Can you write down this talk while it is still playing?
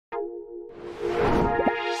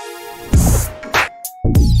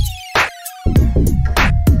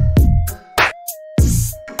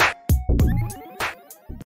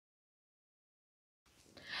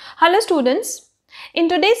Hello students, in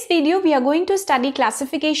today's video we are going to study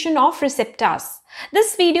classification of receptors.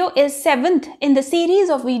 This video is 7th in the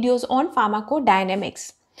series of videos on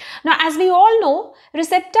pharmacodynamics. Now as we all know,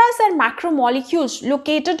 receptors are macromolecules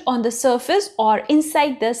located on the surface or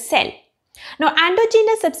inside the cell. Now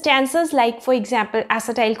endogenous substances like for example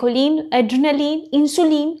acetylcholine, adrenaline,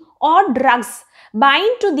 insulin or drugs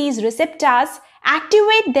bind to these receptors,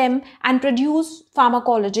 activate them and produce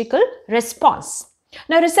pharmacological response.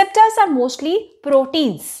 Now receptors are mostly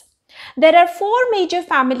proteins. There are four major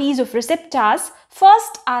families of receptors.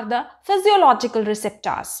 First are the physiological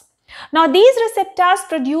receptors. Now these receptors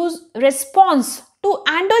produce response to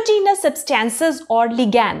endogenous substances or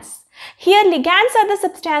ligands. Here ligands are the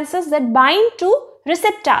substances that bind to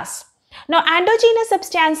receptors. Now endogenous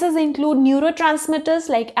substances include neurotransmitters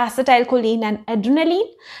like acetylcholine and adrenaline,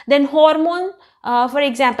 then hormone for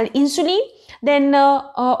example insulin, then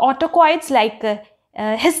autocoids like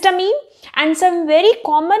histamine, and some very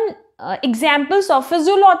common examples of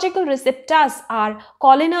physiological receptors are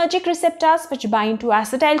cholinergic receptors which bind to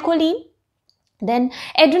acetylcholine, then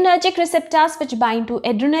adrenergic receptors which bind to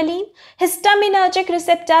adrenaline, histaminergic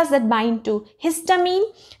receptors that bind to histamine,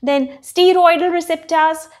 then steroidal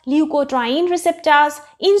receptors, leukotriene receptors,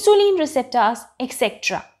 insulin receptors,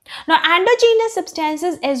 etc. Now endogenous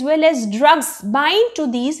substances as well as drugs bind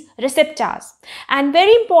to these receptors, and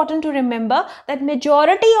very important to remember that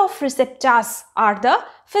majority of receptors are the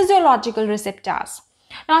physiological receptors.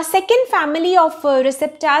 Now second family of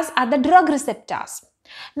receptors are the drug receptors.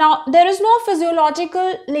 Now there is no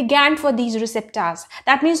physiological ligand for these receptors.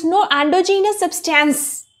 That means no endogenous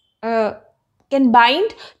substance can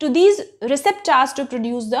bind to these receptors to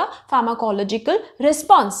produce the pharmacological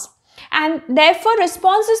response. And therefore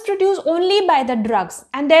response is produced only by the drugs,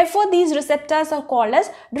 and therefore these receptors are called as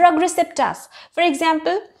drug receptors. For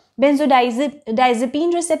example,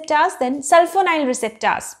 benzodiazepine receptors, then sulfonyl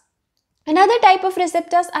receptors. Another type of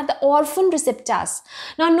receptors are the orphan receptors.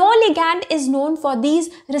 Now no ligand is known for these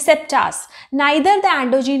receptors, neither the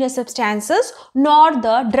endogenous substances nor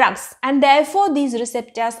the drugs, and therefore these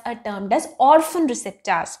receptors are termed as orphan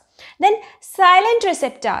receptors. Then silent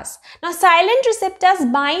receptors. Now silent receptors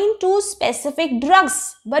bind to specific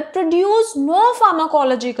drugs but produce no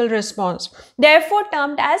pharmacological response, therefore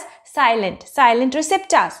termed as silent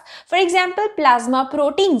receptors. For example, plasma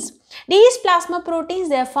proteins. These plasma proteins,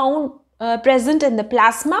 they are found present in the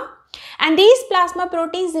plasma, and these plasma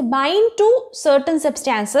proteins, they bind to certain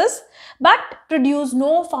substances but produce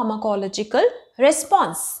no pharmacological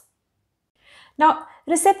response. Now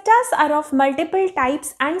receptors are of multiple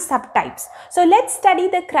types and subtypes. So let's study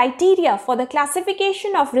the criteria for the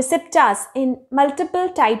classification of receptors in multiple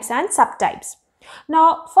types and subtypes.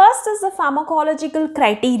 Now first is the pharmacological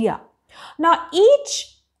criteria. Now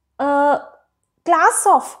each class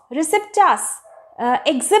of receptors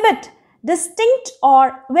exhibit distinct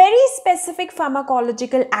or very specific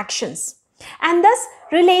pharmacological actions, and thus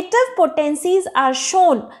relative potencies are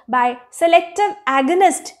shown by selective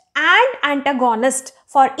agonist and antagonist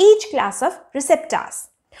for each class of receptors.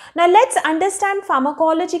 Now let's understand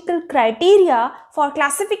pharmacological criteria for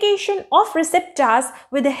classification of receptors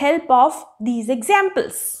with the help of these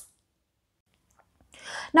examples.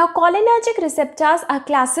 Now cholinergic receptors are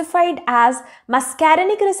classified as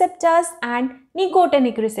muscarinic receptors and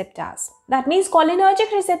nicotinic receptors. That means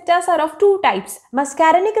cholinergic receptors are of two types,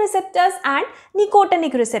 muscarinic receptors and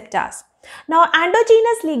nicotinic receptors. Now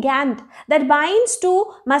endogenous ligand that binds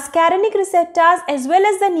to muscarinic receptors as well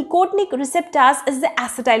as the nicotinic receptors is the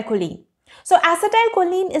acetylcholine. So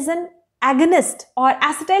acetylcholine is an agonist, or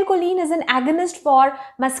acetylcholine is an agonist for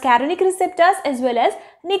muscarinic receptors as well as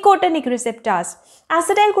nicotinic receptors.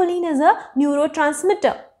 Acetylcholine is a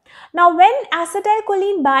neurotransmitter. Now when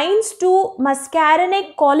acetylcholine binds to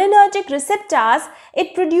muscarinic cholinergic receptors,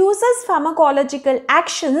 it produces pharmacological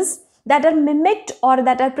actions that are mimicked or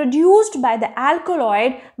that are produced by the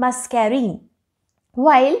alkaloid muscarine.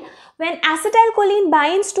 While when acetylcholine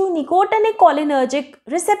binds to nicotinic cholinergic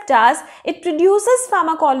receptors, it produces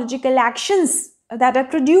pharmacological actions that are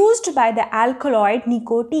produced by the alkaloid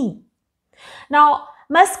nicotine. Now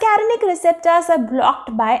muscarinic receptors are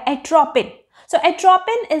blocked by atropine. So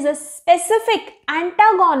atropine is a specific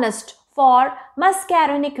antagonist for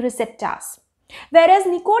muscarinic receptors, whereas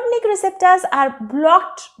nicotinic receptors are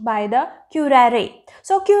blocked by the curare.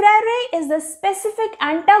 So curare is the specific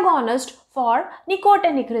antagonist for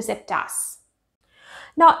nicotinic receptors.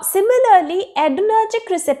 Now similarly, adrenergic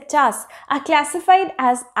receptors are classified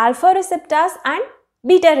as alpha receptors and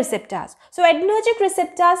beta receptors. So adrenergic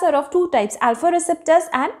receptors are of two types, alpha receptors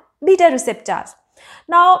and beta receptors.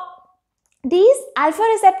 Now These alpha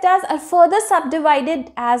receptors are further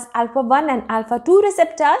subdivided as alpha 1 and alpha 2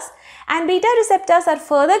 receptors, and beta receptors are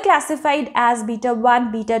further classified as beta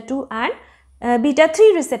 1, beta 2 and beta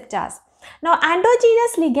 3 receptors. Now,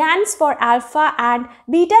 endogenous ligands for alpha and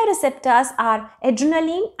beta receptors are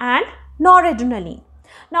adrenaline and noradrenaline.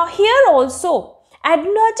 Now, here also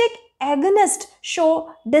adrenergic agonists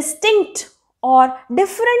show distinct or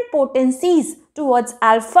different potencies towards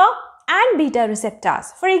alpha and beta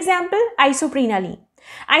receptors. For example, isoprenaline.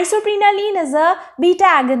 Isoprenaline is a beta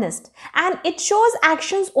agonist and it shows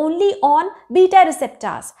actions only on beta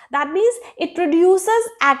receptors. That means it produces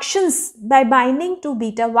actions by binding to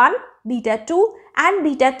beta 1, beta 2 and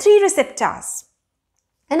beta 3 receptors.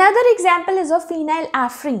 Another example is of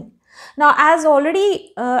phenylephrine. Now, as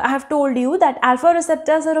already I have told you that alpha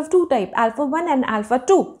receptors are of two types, alpha 1 and alpha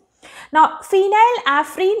 2. Now,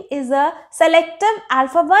 phenylephrine is a selective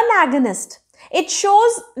alpha 1 agonist. It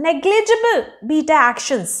shows negligible beta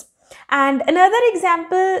actions. And another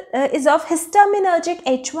example is of histaminergic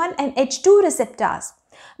H1 and H2 receptors.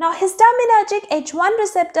 Now, histaminergic H1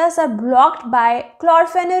 receptors are blocked by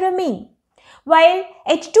chlorpheniramine, while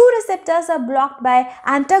H2 receptors are blocked by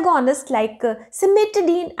antagonists like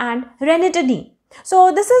cimetidine and ranitidine.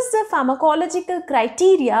 So, this is the pharmacological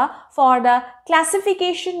criteria for the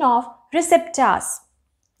classification of receptors.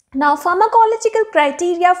 Now, pharmacological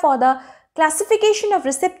criteria for the classification of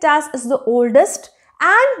receptors is the oldest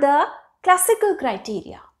and the classical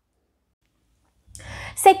criteria.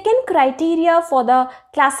 Second criteria for the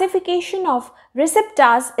classification of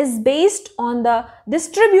receptors is based on the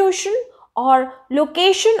distribution or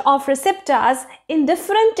location of receptors in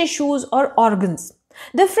different tissues or organs.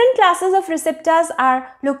 Different classes of receptors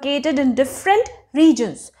are located in different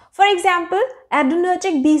regions. For example,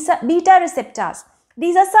 adrenergic beta receptors.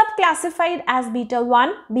 These are subclassified as beta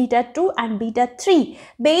 1, beta 2 and beta 3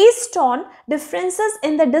 based on differences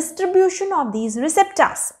in the distribution of these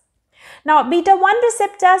receptors. Now, beta 1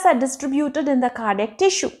 receptors are distributed in the cardiac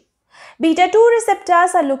tissue. Beta 2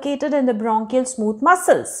 receptors are located in the bronchial smooth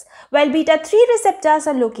muscles, while beta 3 receptors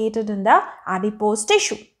are located in the adipose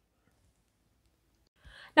tissue.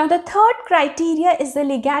 Now, the third criteria is the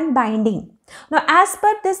ligand binding. Now, as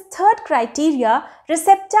per this third criteria,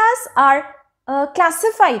 receptors are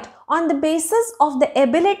classified on the basis of the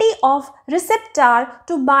ability of receptor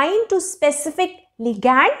to bind to specific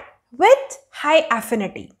ligand with high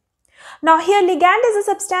affinity. Now, here ligand is a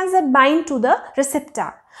substance that binds to the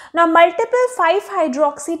receptor. Now, multiple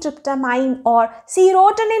 5-hydroxytryptamine or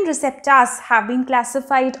serotonin receptors have been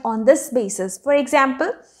classified on this basis. For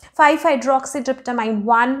example, 5-hydroxytryptamine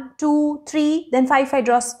 1, 2, 3, then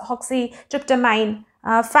 5-hydroxytryptamine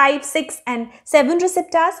 5, 6 and 7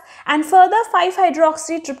 receptors, and further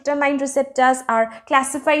 5-hydroxytryptamine receptors are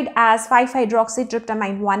classified as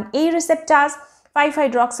 5-hydroxytryptamine 1A receptors,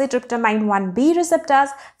 5-hydroxytryptamine 1B receptors,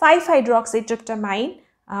 5-hydroxytryptamine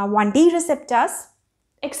 1D receptors,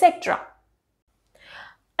 etc.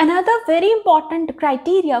 Another very important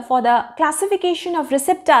criteria for the classification of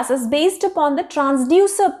receptors is based upon the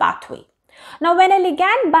transducer pathway. Now, when a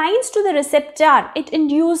ligand binds to the receptor, it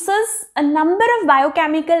induces a number of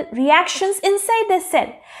biochemical reactions inside the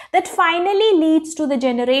cell that finally leads to the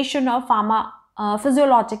generation of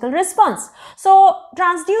physiological response. So,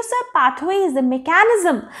 transducer pathway is the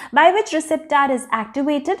mechanism by which receptor is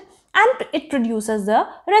activated and it produces the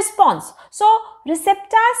response. So,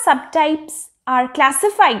 receptor subtypes are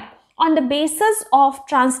classified on the basis of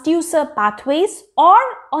transducer pathways or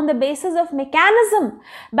on the basis of mechanism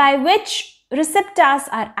by which receptors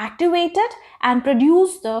are activated and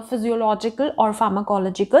produce the physiological or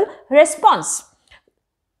pharmacological response.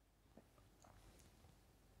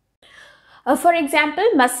 For example,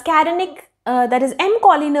 muscarinic, that is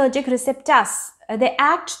M-cholinergic receptors, they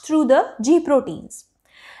act through the G proteins.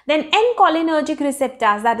 Then N-cholinergic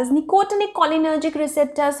receptors, that is nicotinic cholinergic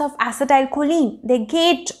receptors of acetylcholine, they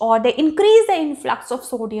gate or they increase the influx of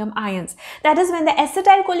sodium ions. That is, when the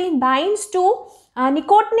acetylcholine binds to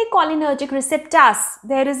nicotinic cholinergic receptors,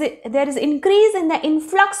 there is increase in the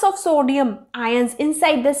influx of sodium ions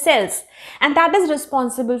inside the cells, and that is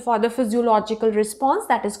responsible for the physiological response,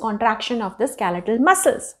 that is contraction of the skeletal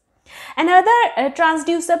muscles. Another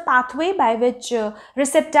transducer pathway by which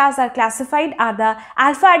receptors are classified are the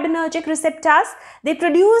alpha-adrenergic receptors. They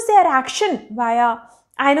produce their action via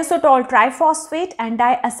inositol triphosphate and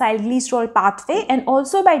diacylglycerol pathway, and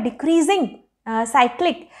also by decreasing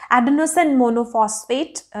cyclic adenosine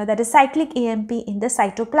monophosphate, that is cyclic AMP in the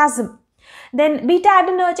cytoplasm. Then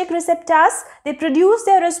beta-adrenergic receptors, they produce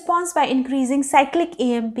their response by increasing cyclic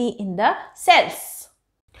AMP in the cells.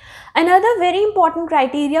 Another very important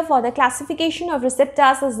criteria for the classification of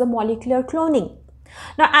receptors is the molecular cloning.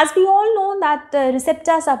 Now, as we all know that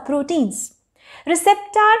receptors are proteins.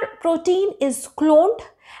 Receptor protein is cloned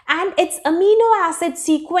and its amino acid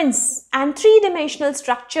sequence and three-dimensional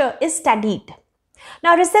structure is studied.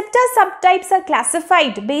 Now, receptor subtypes are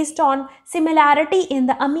classified based on similarity in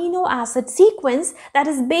the amino acid sequence, that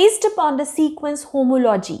is based upon the sequence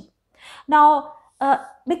homology. Now,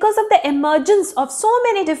 because of the emergence of so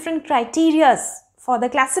many different criteria for the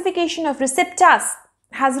classification of receptors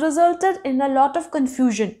has resulted in a lot of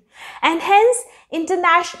confusion, and hence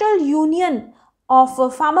International Union of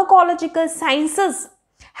Pharmacological Sciences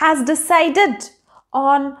has decided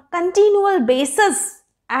on continual basis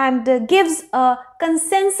and gives a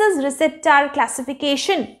consensus receptor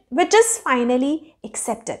classification which is finally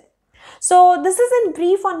accepted. So this is in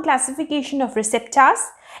brief on classification of receptors.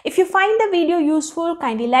 If you find the video useful,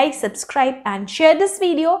 kindly like, subscribe and share this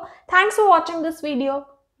video. Thanks for watching this video.